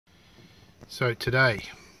So today,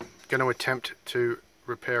 I'm going to attempt to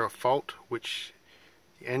repair a fault which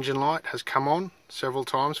the engine light has come on several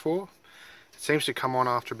times for. It seems to come on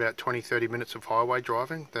after about 20-30 minutes of highway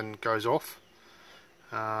driving, then goes off.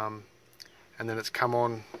 And then it's come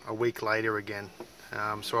on a week later again.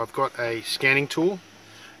 So I've got a scanning tool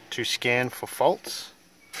to scan for faults.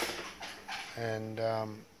 And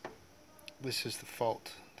this is the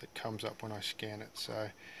fault that comes up when I scan it. So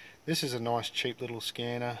this is a nice cheap little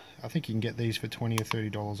scanner. I think you can get these for $20 or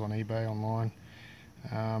 $30 on eBay online.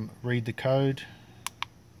 Read the code,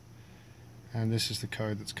 and this is the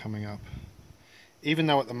code that's coming up. Even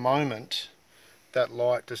though at the moment that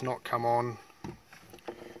light does not come on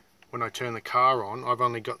when I turn the car on, I've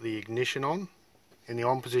only got the ignition on in the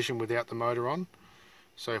on position without the motor on.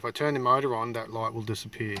 So if I turn the motor on, that light will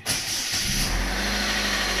disappear.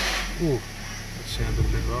 Ooh, that sounded a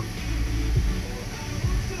bit rough.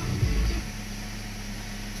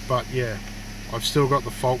 But yeah, I've still got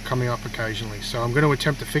the fault coming up occasionally, so I'm going to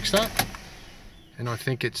attempt to fix that. And I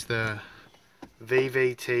think it's the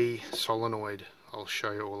VVT solenoid. I'll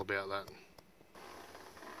show you all about that.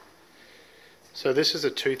 So this is a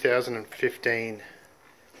 2015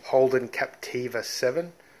 Holden Captiva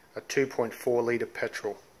 7, a 2.4 litre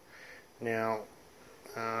petrol. Now,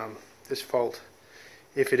 this fault,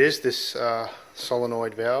 if it is this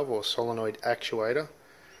solenoid valve or solenoid actuator,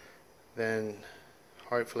 then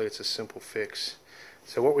hopefully it's a simple fix.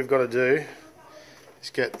 So what we've got to do is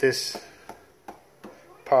get this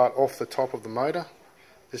part off the top of the motor.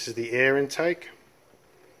 This is the air intake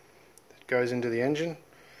that goes into the engine.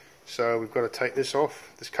 So we've got to take this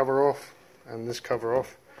off, this cover off, and this cover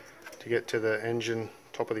off to get to the engine,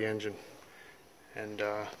 top of the engine. And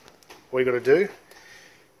all you got to do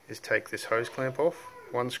is take this hose clamp off,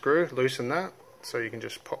 one screw, loosen that, so you can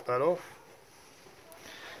just pop that off.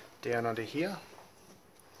 Down under here,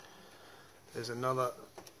 there's another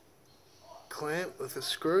clamp with a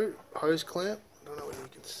screw, hose clamp. I don't know whether you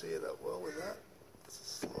can see it that well with that. It's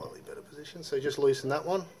a slightly better position. So just loosen that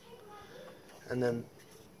one, and then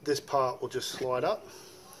this part will just slide up.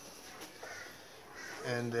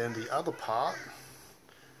 And then the other part,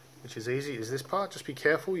 which is easy, is this part. Just be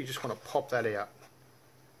careful, you just want to pop that out.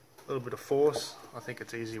 A little bit of force. I think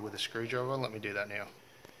it's easier with a screwdriver. Let me do that now.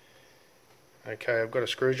 Okay, I've got a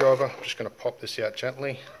screwdriver. I'm just going to pop this out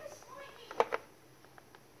gently.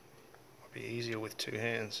 Be easier with two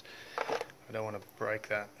hands. I don't want to break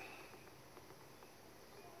that.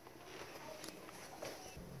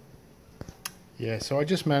 Yeah, so I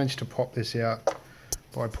just managed to pop this out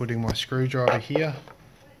by putting my screwdriver here,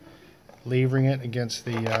 levering it against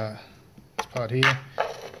the this part here,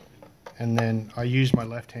 and then I used my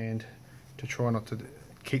left hand to try not to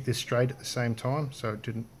keep this straight at the same time so it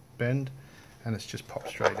didn't bend, and it's just popped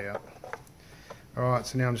straight out. Alright,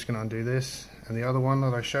 so now I'm just going to undo this and the other one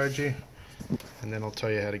that I showed you, and then I'll tell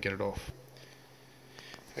you how to get it off.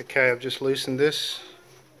 Okay, I've just loosened this,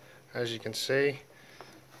 as you can see.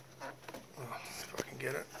 Oh, if I can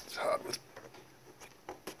get it, it's hard with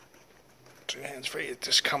two hands free, it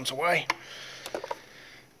just comes away.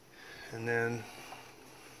 And then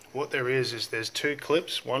what there is there's two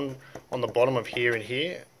clips, one on the bottom of here and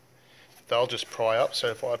here. They'll just pry up, so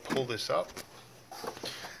if I pull this up,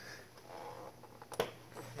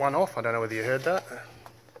 one off, I don't know whether you heard that.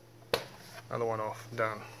 Another one off,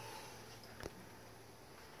 done.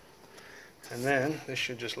 And then this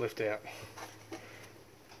should just lift out.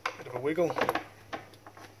 Bit of a wiggle.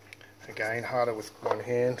 Again, harder with one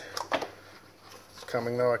hand. It's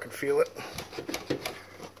coming though, I can feel it.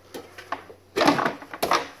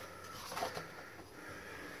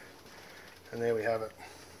 And there we have it.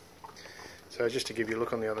 So just to give you a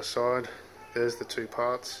look on the other side, there's the two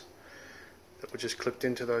parts that were just clipped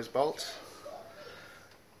into those bolts.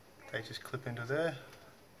 They just clip into there,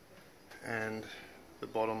 and the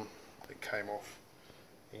bottom that came off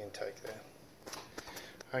the intake there.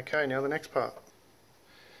 Okay, now the next part.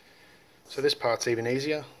 So this part's even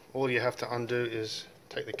easier. All you have to undo is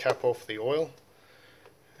take the cap off the oil,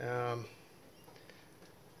 and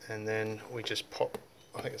then we just pop,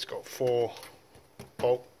 I think it's got 4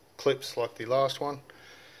 bolt clips like the last one,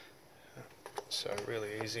 so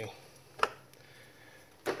really easy.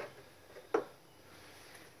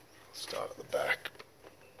 Start at the back.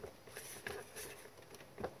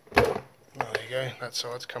 There you go, that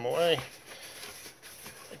side's come away.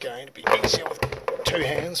 Again, to be easier with two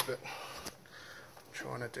hands, but I'm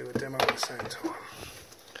trying to do a demo at the same time.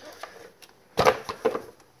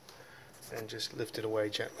 And just lift it away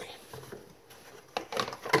gently.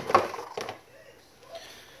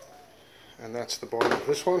 And that's the bottom of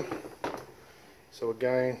this one. So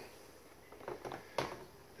again,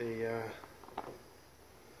 the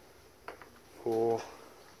 4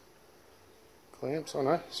 clamps. Oh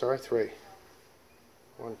no, sorry, 3.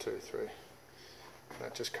 1, 2, 3.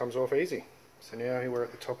 That just comes off easy. So now we're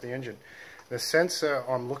at the top of the engine. The sensor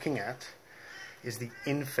I'm looking at is the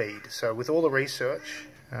in-feed. So with all the research,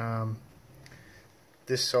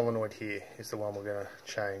 this solenoid here is the one we're going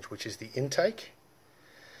to change, which is the intake.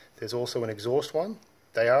 There's also an exhaust one.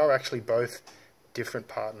 They are actually both different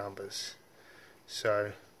part numbers.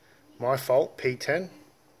 So my fault, P10,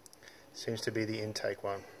 seems to be the intake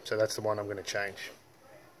one. So that's the one I'm going to change.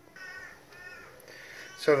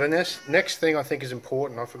 So the next thing I think is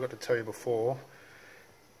important, I forgot to tell you before,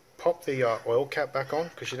 pop the oil cap back on,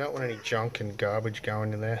 because you don't want any junk and garbage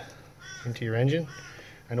going in there into your engine.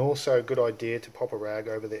 And also a good idea to pop a rag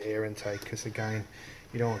over the air intake, because again,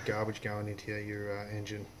 you don't want garbage going into your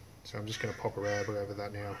engine. So I'm just going to pop a rag over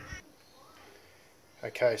that now.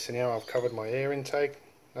 Okay, so now I've covered my air intake,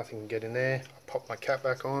 nothing can get in there. I pop my cap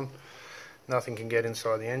back on, nothing can get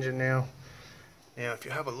inside the engine now. Now if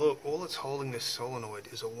you have a look, all that's holding this solenoid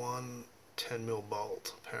is a 110mm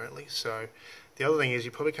bolt apparently. So the other thing is,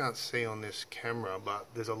 you probably can't see on this camera, but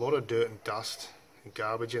there's a lot of dirt and dust and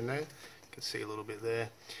garbage in there. You can see a little bit there.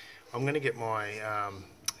 I'm going to get my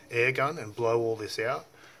air gun and blow all this out,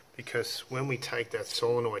 because when we take that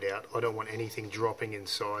solenoid out, I don't want anything dropping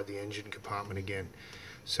inside the engine compartment again.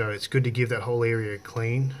 So it's good to give that whole area a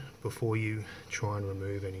clean before you try and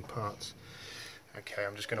remove any parts. Okay,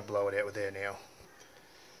 I'm just going to blow it out with air now.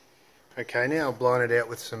 Okay, now I'm blowing it out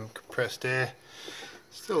with some compressed air.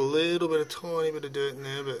 Still a little bit of tiny bit of dirt in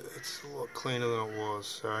there, but it's a lot cleaner than it was.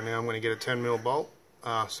 So now I'm going to get a 10mm bolt,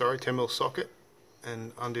 10mm socket,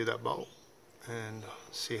 and undo that bolt and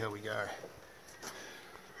see how we go.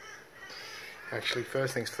 Actually,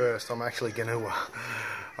 first things first, I'm actually going to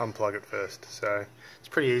unplug it first. So it's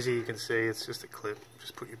pretty easy, you can see it's just a clip.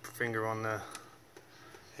 Just put your finger on the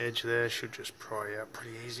edge there, should just pry out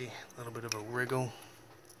pretty easy. A little bit of a wriggle.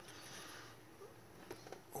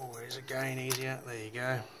 Always again easier, there you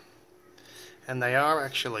go. And they are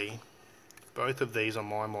actually, both of these on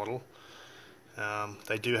my model,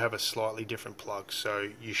 they do have a slightly different plug, so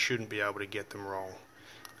you shouldn't be able to get them wrong.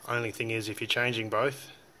 Only thing is, if you're changing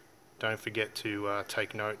both, don't forget to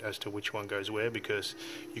take note as to which one goes where, because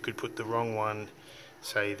you could put the wrong one,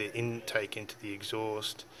 say the intake into the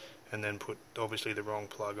exhaust, and then put obviously the wrong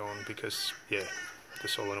plug on, because yeah, the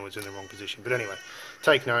solenoid's in the wrong position. But anyway,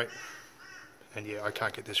 take note. And yeah, I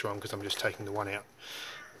can't get this wrong because I'm just taking the one out.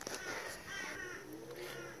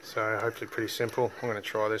 So hopefully pretty simple. I'm going to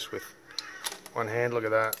try this with one hand. Look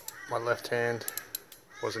at that. My left hand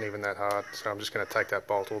wasn't even that hard. So I'm just going to take that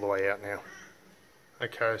bolt all the way out now.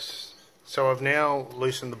 Okay, so I've now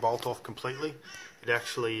loosened the bolt off completely. It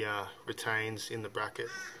actually retains in the bracket.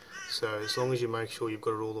 So as long as you make sure you've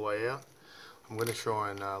got it all the way out, I'm going to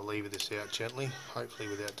try and lever this out gently, hopefully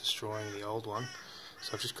without destroying the old one.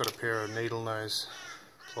 So I've just got a pair of needle nose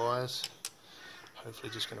pliers.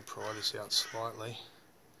 Hopefully just going to pry this out slightly.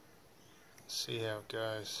 See how it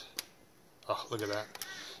goes. Oh, look at that.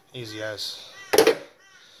 Easy as.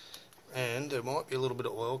 And there might be a little bit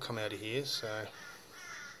of oil come out of here, so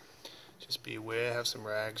just be aware, have some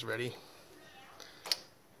rags ready.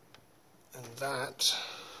 And that,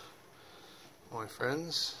 my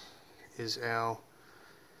friends, is our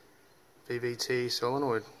VVT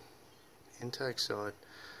solenoid intake side.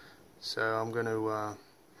 So I'm going to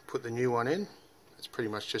put the new one in. It's pretty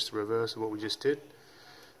much just the reverse of what we just did.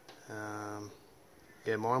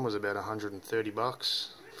 Yeah, mine was about 130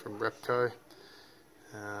 bucks from Repco,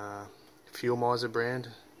 Fuel Miser brand.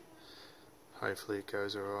 Hopefully it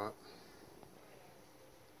goes alright.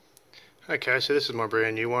 Okay, so this is my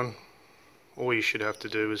brand new one. All you should have to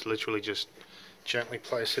do is literally just gently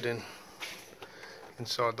place it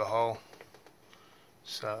inside the hole.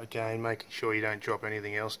 So again, making sure you don't drop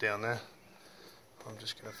anything else down there. I'm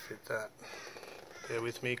just going to fit that. Bear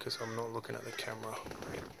with me because I'm not looking at the camera.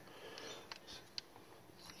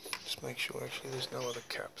 Just make sure actually there's no other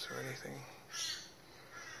caps or anything.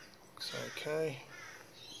 Looks okay.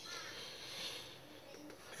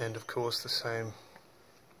 And of course the same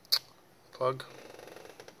plug.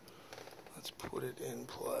 Let's put it in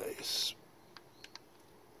place.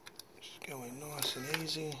 Just going nice and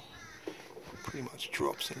easy. Pretty much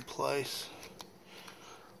drops in place.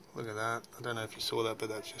 Look at that. I don't know if you saw that, but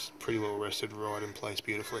that's just pretty well rested right in place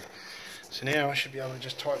beautifully. So now I should be able to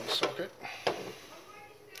just tighten the socket.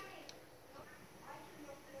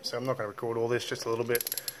 So I'm not going to record all this, just a little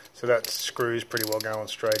bit. So that screw's pretty well going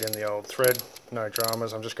straight in the old thread. No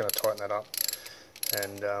dramas. I'm just going to tighten that up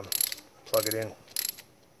and plug it in.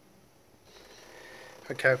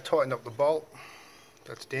 Okay, I've tightened up the bolt.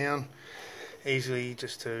 That's down. Easily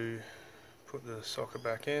just to put the socket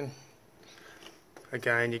back in.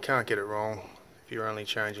 Again, you can't get it wrong if you're only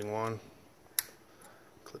changing one.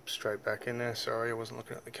 Clip straight back in there. Sorry, I wasn't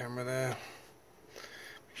looking at the camera there.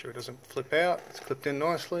 Make sure it doesn't flip out. It's clipped in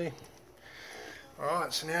nicely.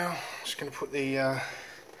 Alright, so now I'm just going to put the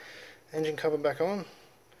engine cover back on,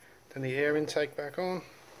 then the air intake back on,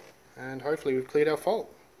 and hopefully we've cleared our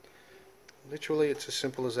fault. Literally, it's as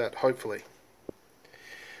simple as that, hopefully.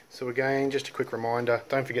 So again, just a quick reminder,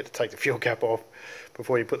 don't forget to take the fuel cap off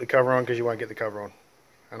before you put the cover on, because you won't get the cover on.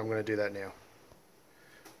 And I'm going to do that now.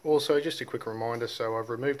 Also, just a quick reminder, so I've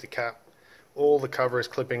removed the cap. All the cover is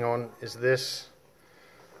clipping on is this,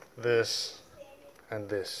 this, and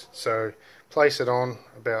this. So place it on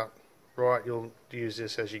about right, you'll use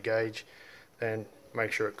this as your gauge, then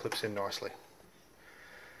make sure it clips in nicely.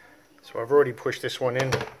 So I've already pushed this one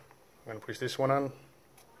in. I'm going to push this one on.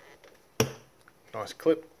 Nice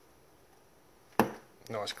clip.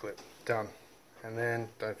 Nice clip. Done. And then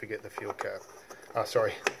don't forget the fuel cap.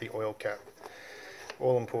 Sorry, the oil cap.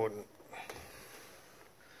 All important.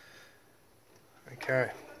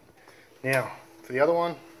 Okay. Now, for the other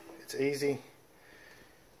one, it's easy.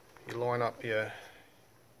 You line up your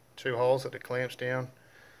two holes that the clamps down,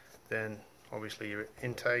 then obviously your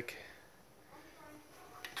intake,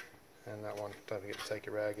 and that one, don't forget to take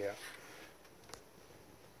your rag out.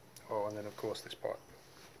 Oh, and then of course this pipe.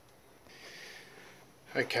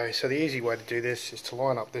 Okay, so the easy way to do this is to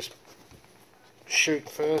line up this chute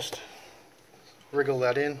first, wriggle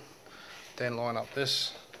that in, then line up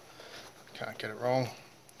this, can't get it wrong,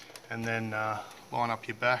 and then line up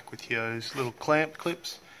your back with those little clamp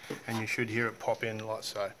clips, and you should hear it pop in like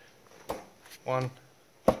so. 1,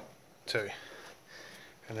 2,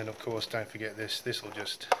 and then of course don't forget this will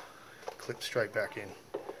just clip straight back in.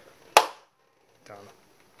 Done.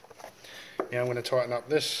 Now I'm going to tighten up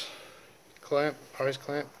this clamp, hose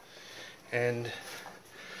clamp, and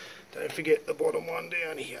don't forget the bottom one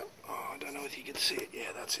down here. Oh, I don't know if you can see it.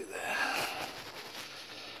 Yeah, that's it there.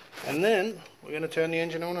 And then we're going to turn the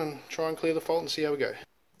engine on and try and clear the fault and see how we go.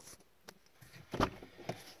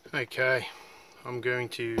 Okay, I'm going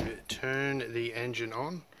to turn the engine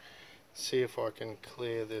on, see if I can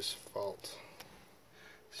clear this fault.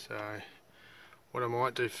 So what I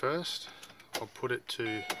might do first, I'll put it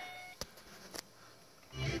to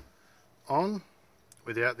on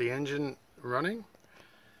without the engine running.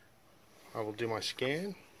 I will do my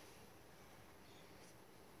scan.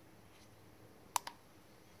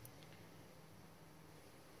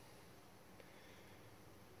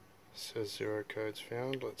 Says 0 codes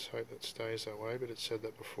found. Let's hope that stays that way, but it said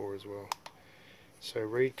that before as well. So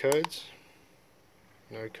read codes.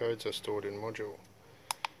 No codes are stored in module.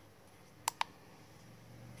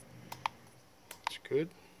 That's good.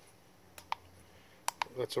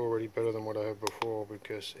 That's already better than what I had before,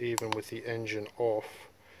 because even with the engine off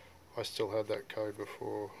I still had that code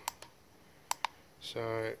before.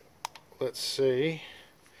 So let's see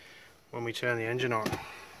when we turn the engine on.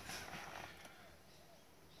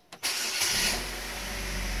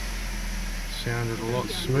 Sounded a lot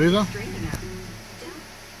smoother.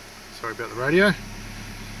 Sorry about the radio.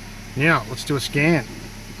 Now let's do a scan.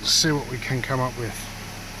 Let's see what we can come up with.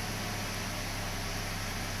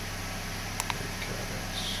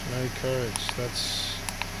 No codes. That's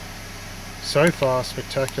so far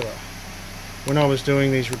spectacular. When I was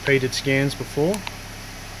doing these repeated scans before,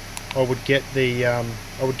 I would get the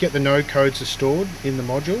no codes stored in the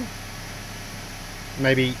module,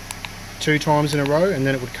 maybe 2 times in a row, and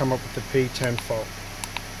then it would come up with the P10 fault.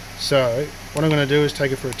 So what I'm going to do is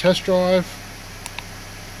take it for a test drive,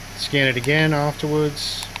 scan it again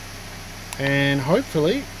afterwards, and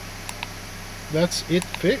hopefully that's it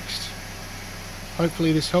fixed.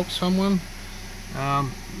 Hopefully this helps someone.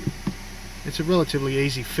 It's a relatively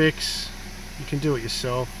easy fix. You can do it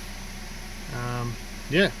yourself.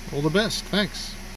 Yeah, all the best. Thanks.